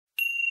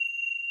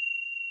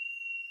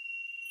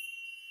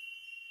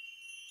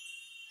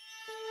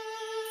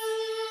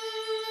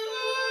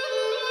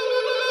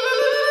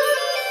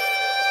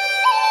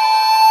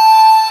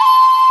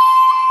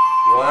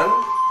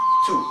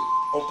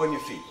open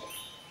your feet.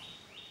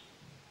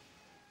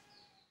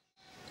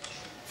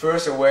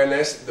 First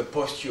awareness, the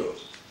posture.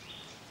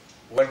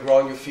 Well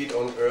ground your feet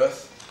on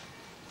earth.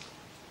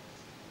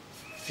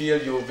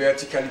 Feel your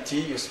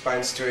verticality, your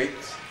spine straight,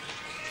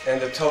 and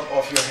the top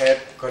of your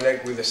head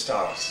connect with the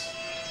stars.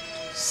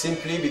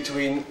 Simply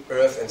between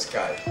earth and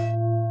sky.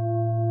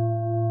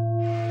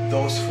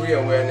 Those three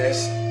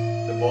awareness,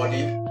 the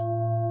body,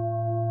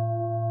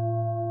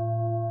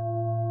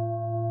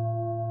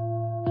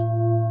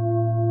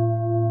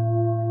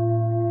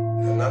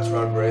 the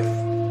natural breath,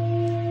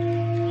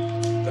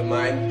 the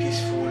mind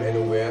peaceful and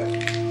aware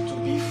to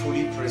be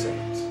fully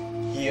present,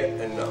 here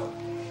and now.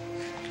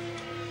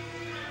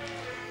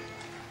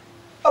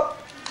 Up.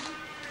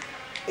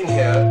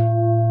 Inhale.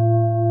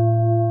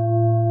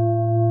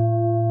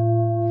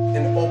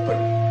 And open.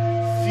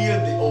 Feel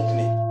the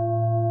opening.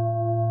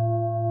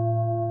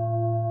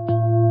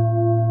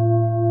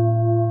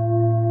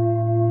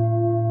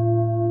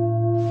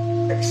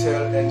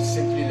 Exhale and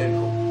simply let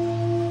go.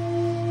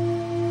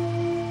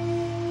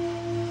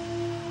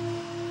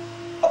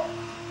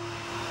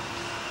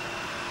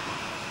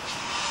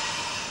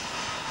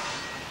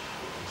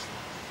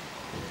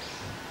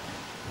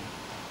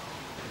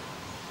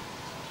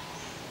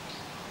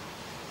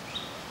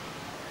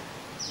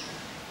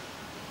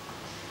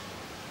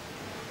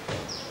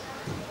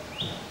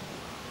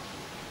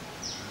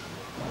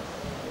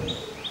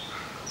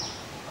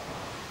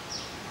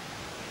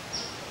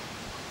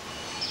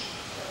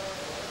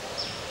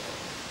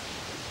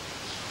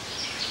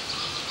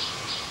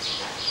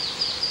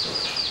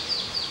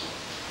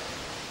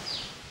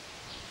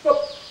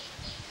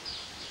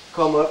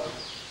 Come up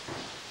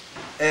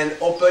and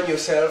open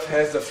yourself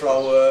as the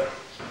flower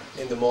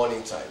in the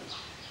morning time.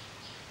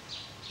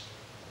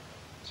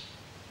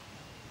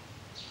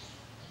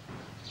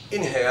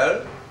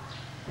 Inhale,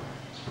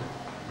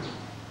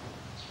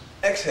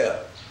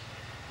 exhale.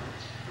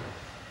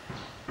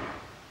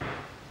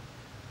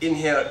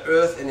 Inhale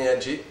earth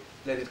energy,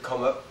 let it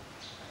come up.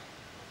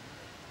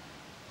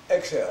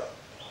 Exhale.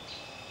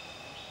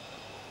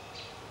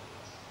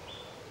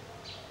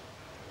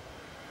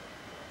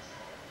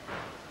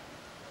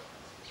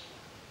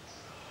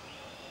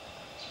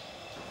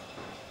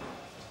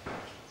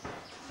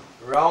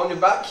 Round your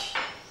back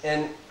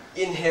and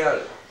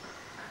inhale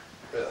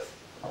earth.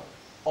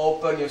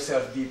 Open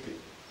yourself deeply.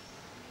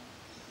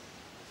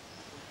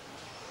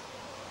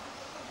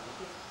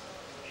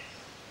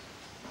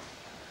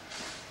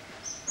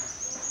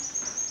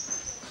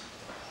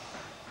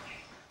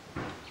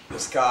 The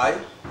sky,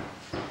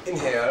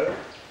 inhale,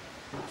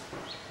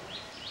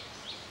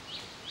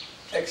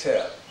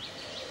 exhale.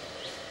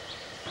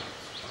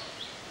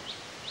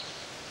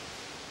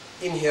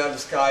 Inhale the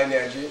sky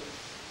energy.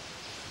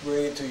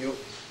 Bring it to you.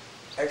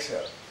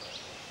 Exhale.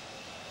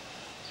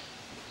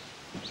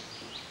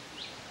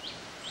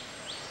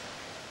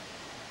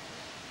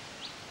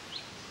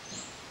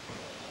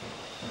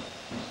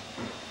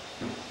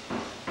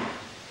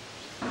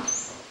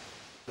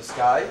 The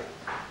sky.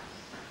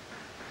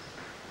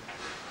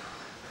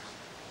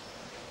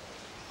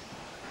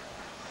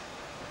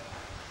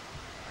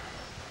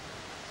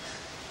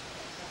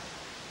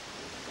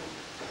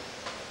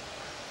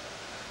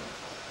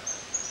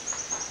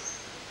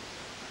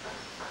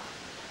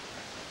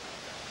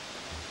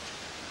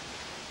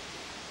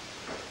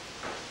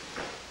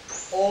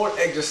 All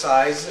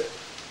exercise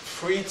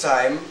 3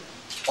 times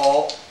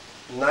or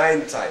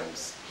 9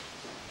 times.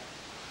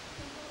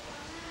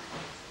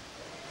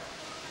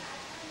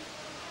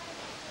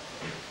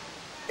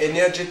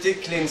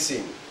 Energetic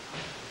cleansing.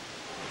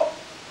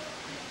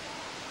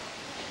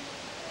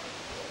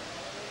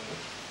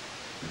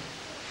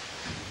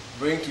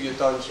 Bring to your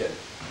Tantian.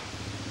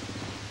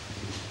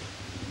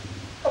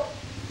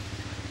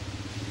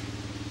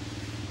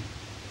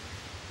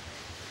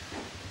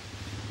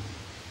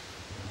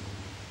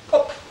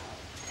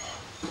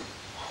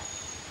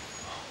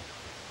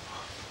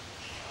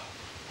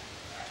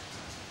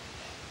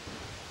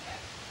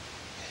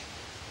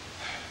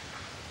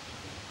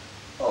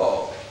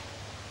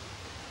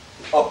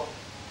 Up.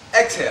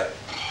 Exhale.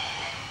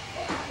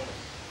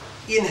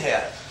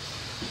 Inhale.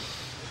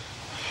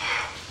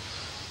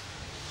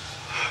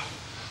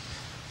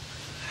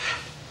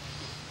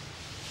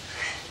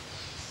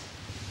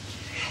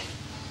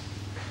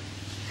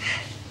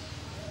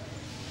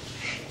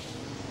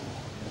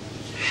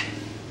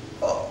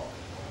 Oh.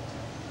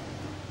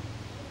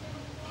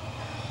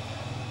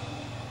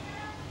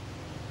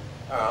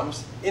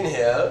 Arms.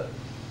 Inhale.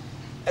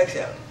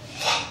 Exhale.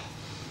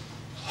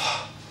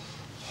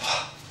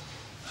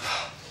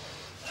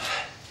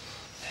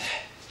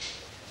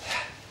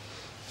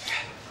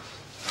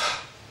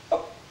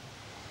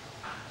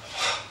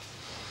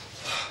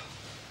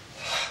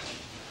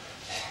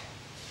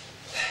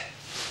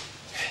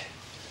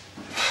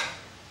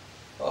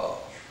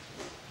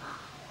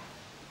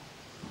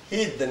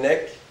 Heat the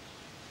neck.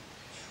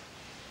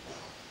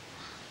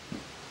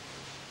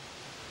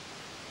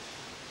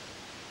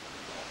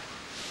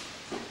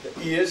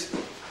 The ears.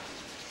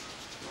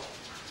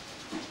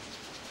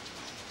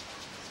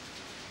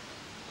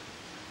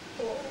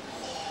 Oh.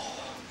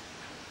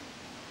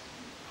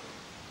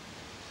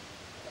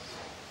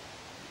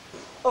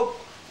 Up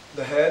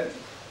the head.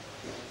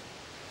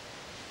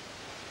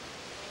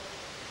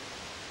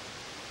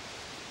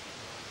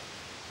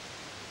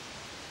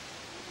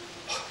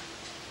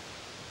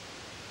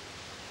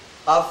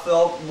 I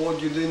felt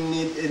what you didn't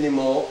need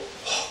anymore.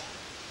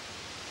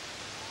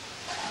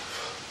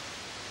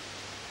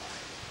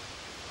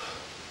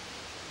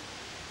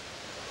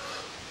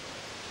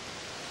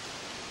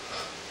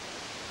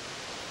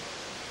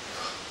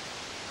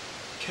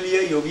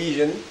 Clear your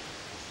vision.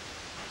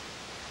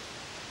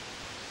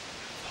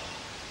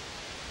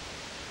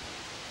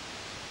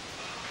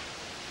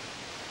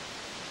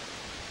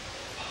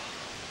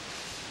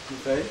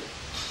 Okay.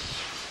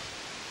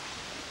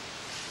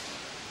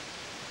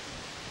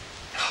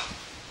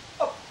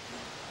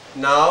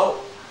 Now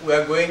we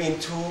are going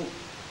into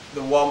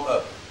the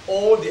warm-up.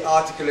 All the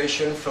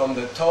articulation from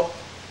the top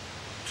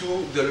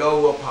to the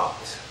lower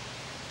part.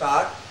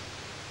 Tak,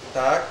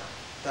 tak,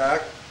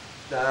 tak,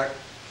 tak,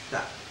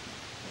 tak.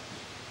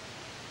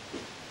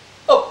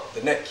 Up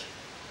the neck.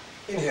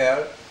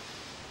 Inhale,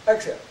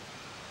 exhale.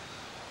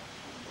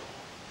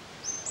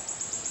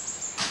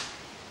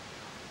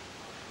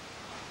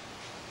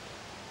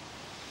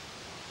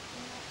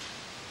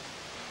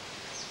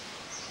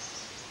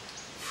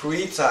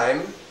 Free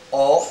time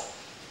of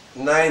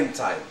 9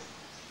 time.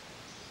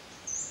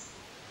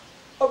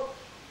 Up.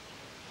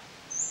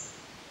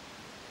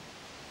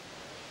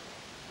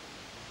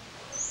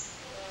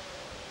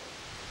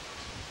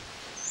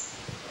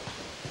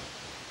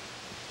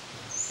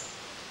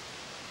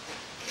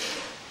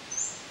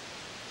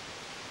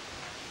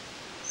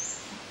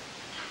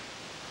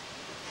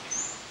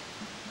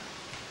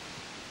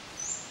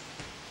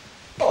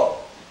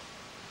 Oh.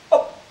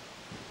 Up.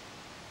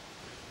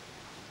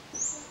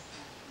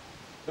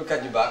 Look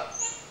at your back.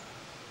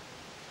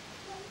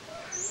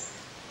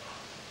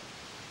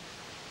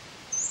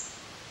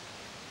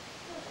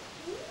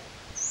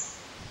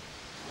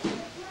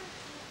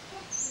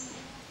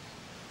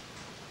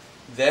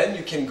 Then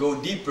you can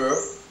go deeper.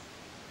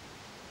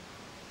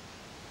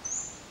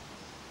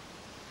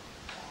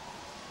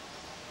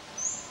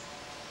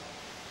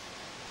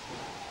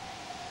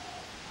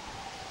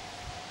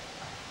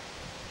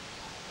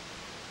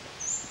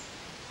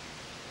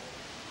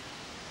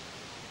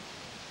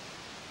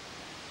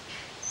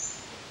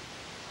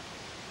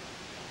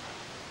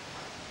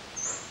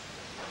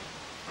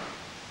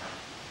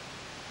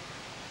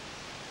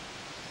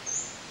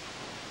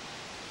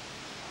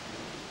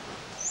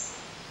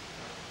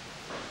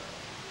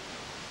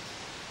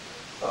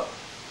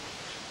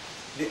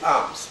 The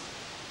arms,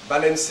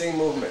 balancing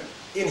movement.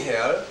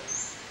 Inhale,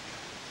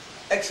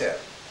 exhale.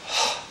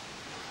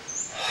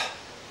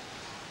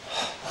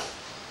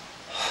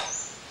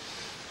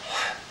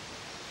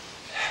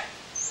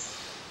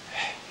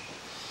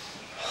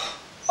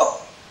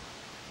 Up.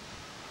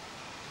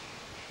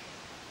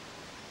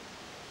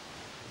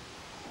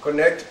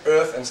 Connect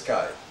earth and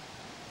sky.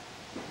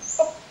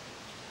 Up.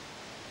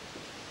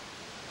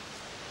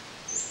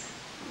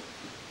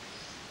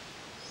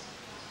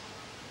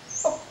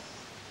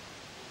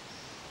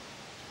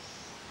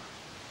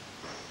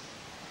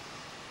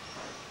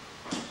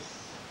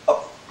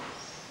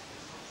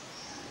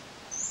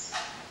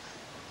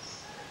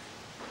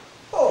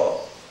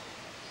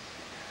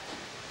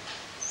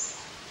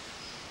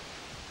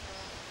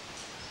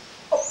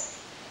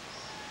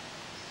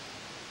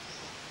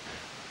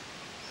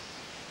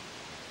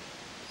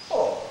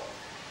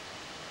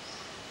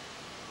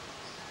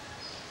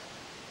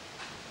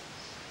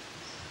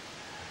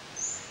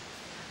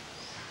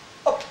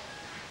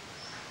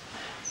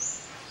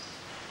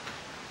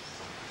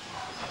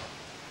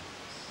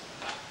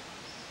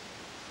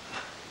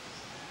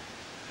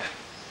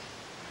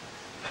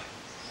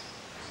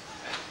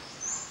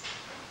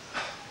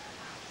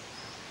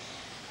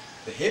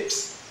 The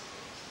hips.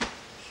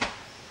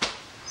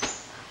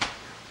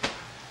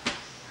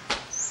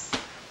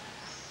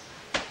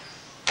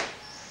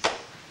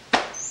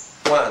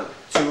 One,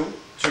 two,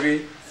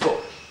 three, four.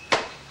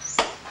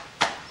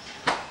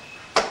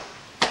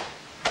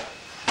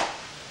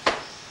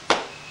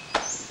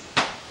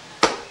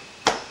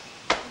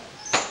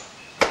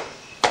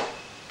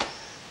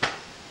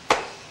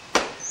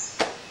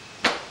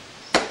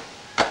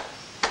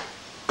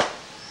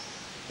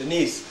 The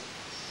knees.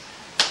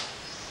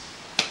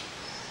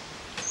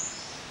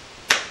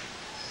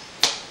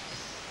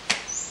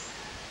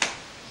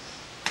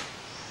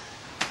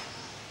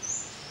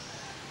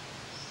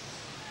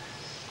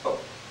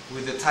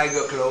 With the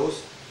tiger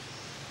close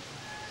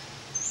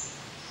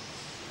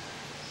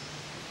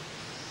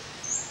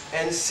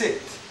and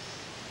sit.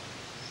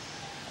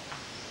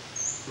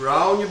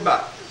 Round your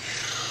back.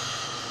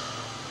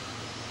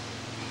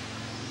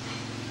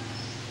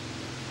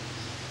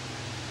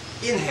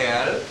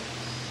 Inhale.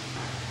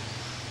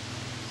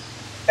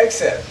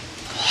 Exhale.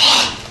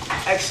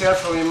 Exhale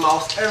from your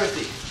mouth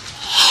everything.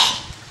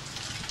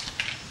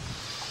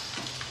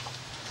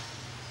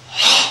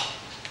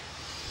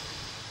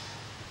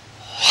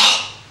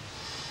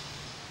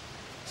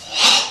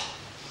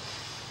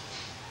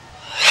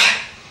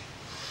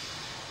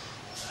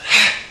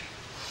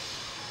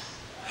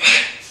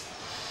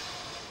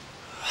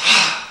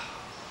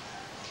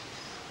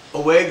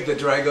 awake the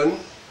dragon.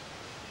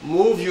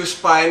 Move your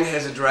spine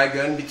as a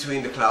dragon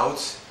between the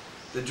clouds.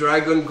 The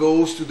dragon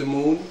goes to the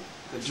moon.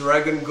 The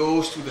dragon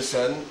goes to the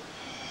sun.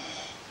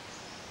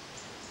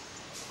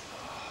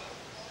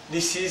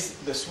 This is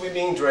the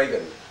swimming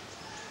dragon.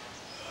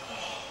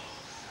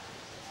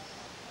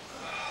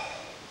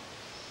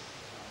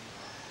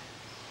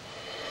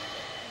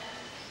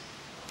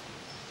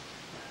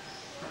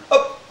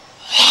 Up.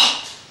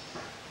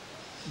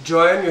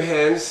 Join your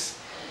hands.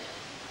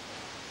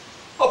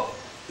 Up.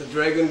 The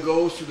dragon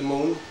goes to the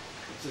moon.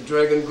 The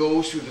dragon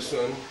goes to the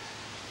sun.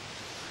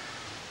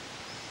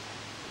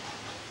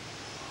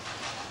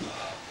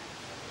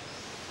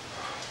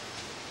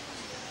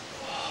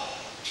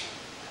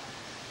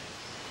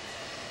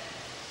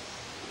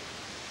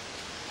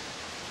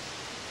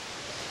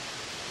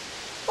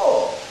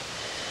 Oh.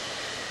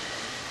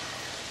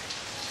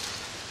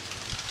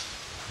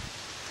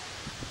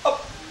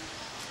 Up.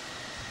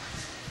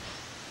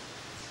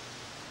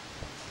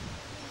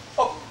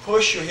 Up.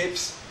 Push your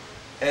hips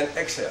and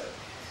exhale.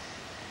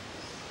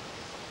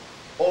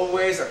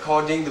 Always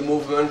according the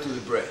movement to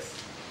the breath.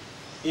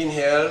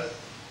 Inhale,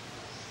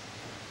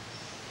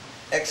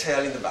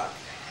 exhale in the back.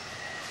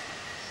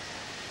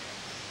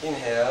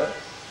 Inhale,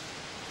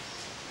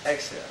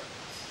 exhale.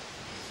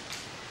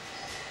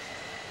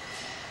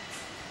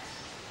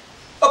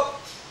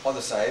 Up,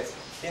 other side.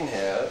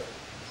 Inhale,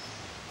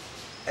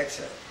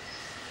 exhale.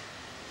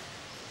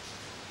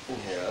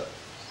 Inhale,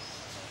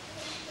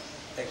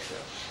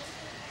 exhale.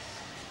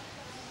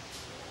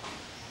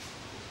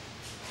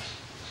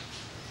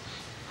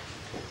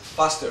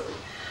 Faster.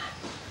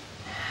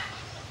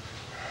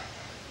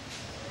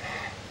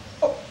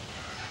 Up.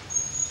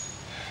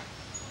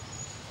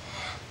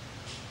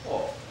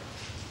 Oh,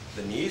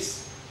 the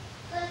knees.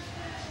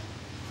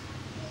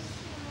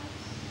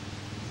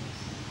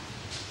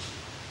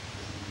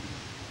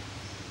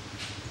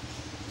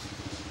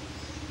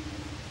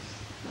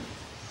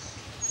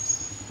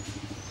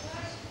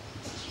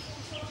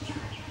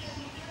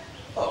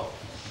 Oh.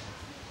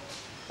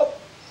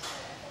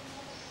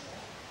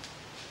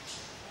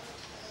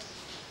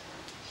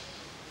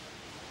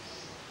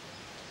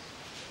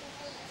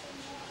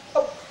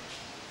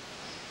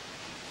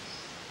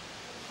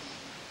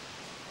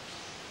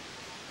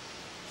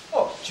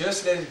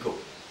 Just let it go.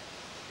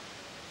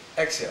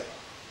 Exhale.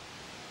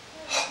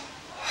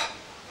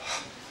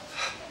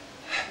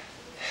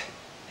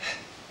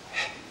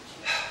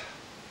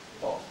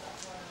 Oh.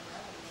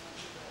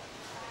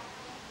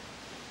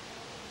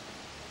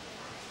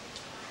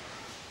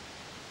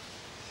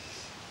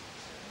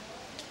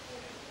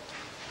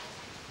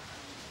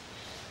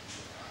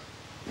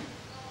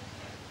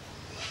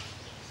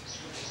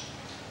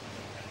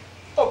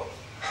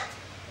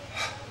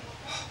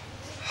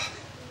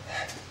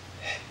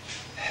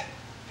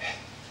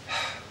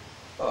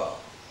 Oh.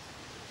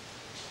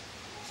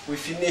 We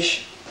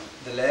finish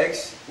the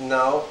legs,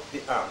 now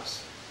the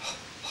arms.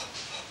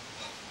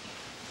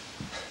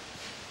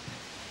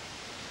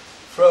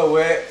 Throw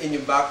away in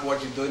your back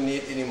what you don't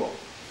need anymore.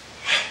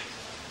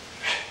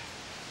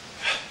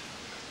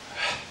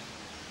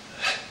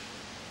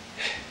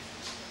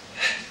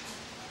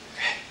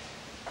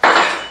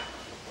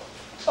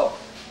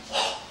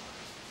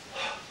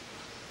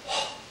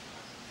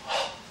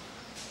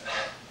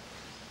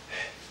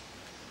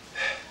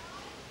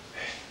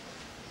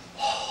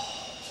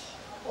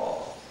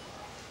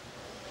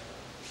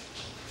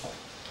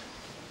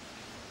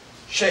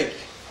 Shake.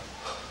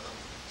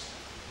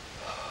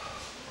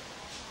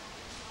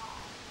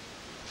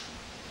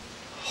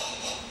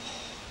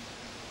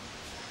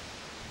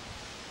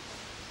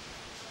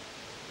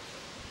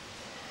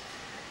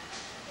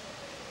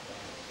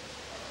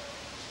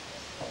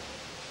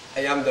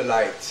 I am the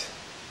light,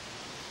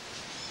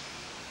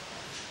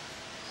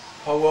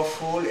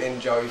 powerful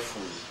and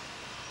joyful,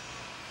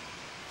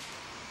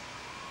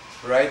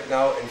 right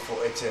now and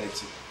for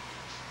eternity.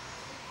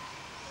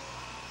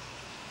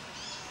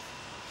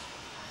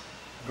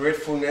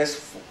 Gratefulness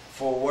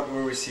for what we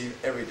receive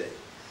every day.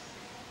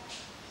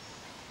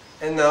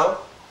 And now,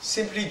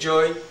 simply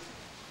jump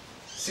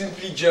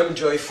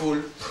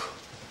joyful.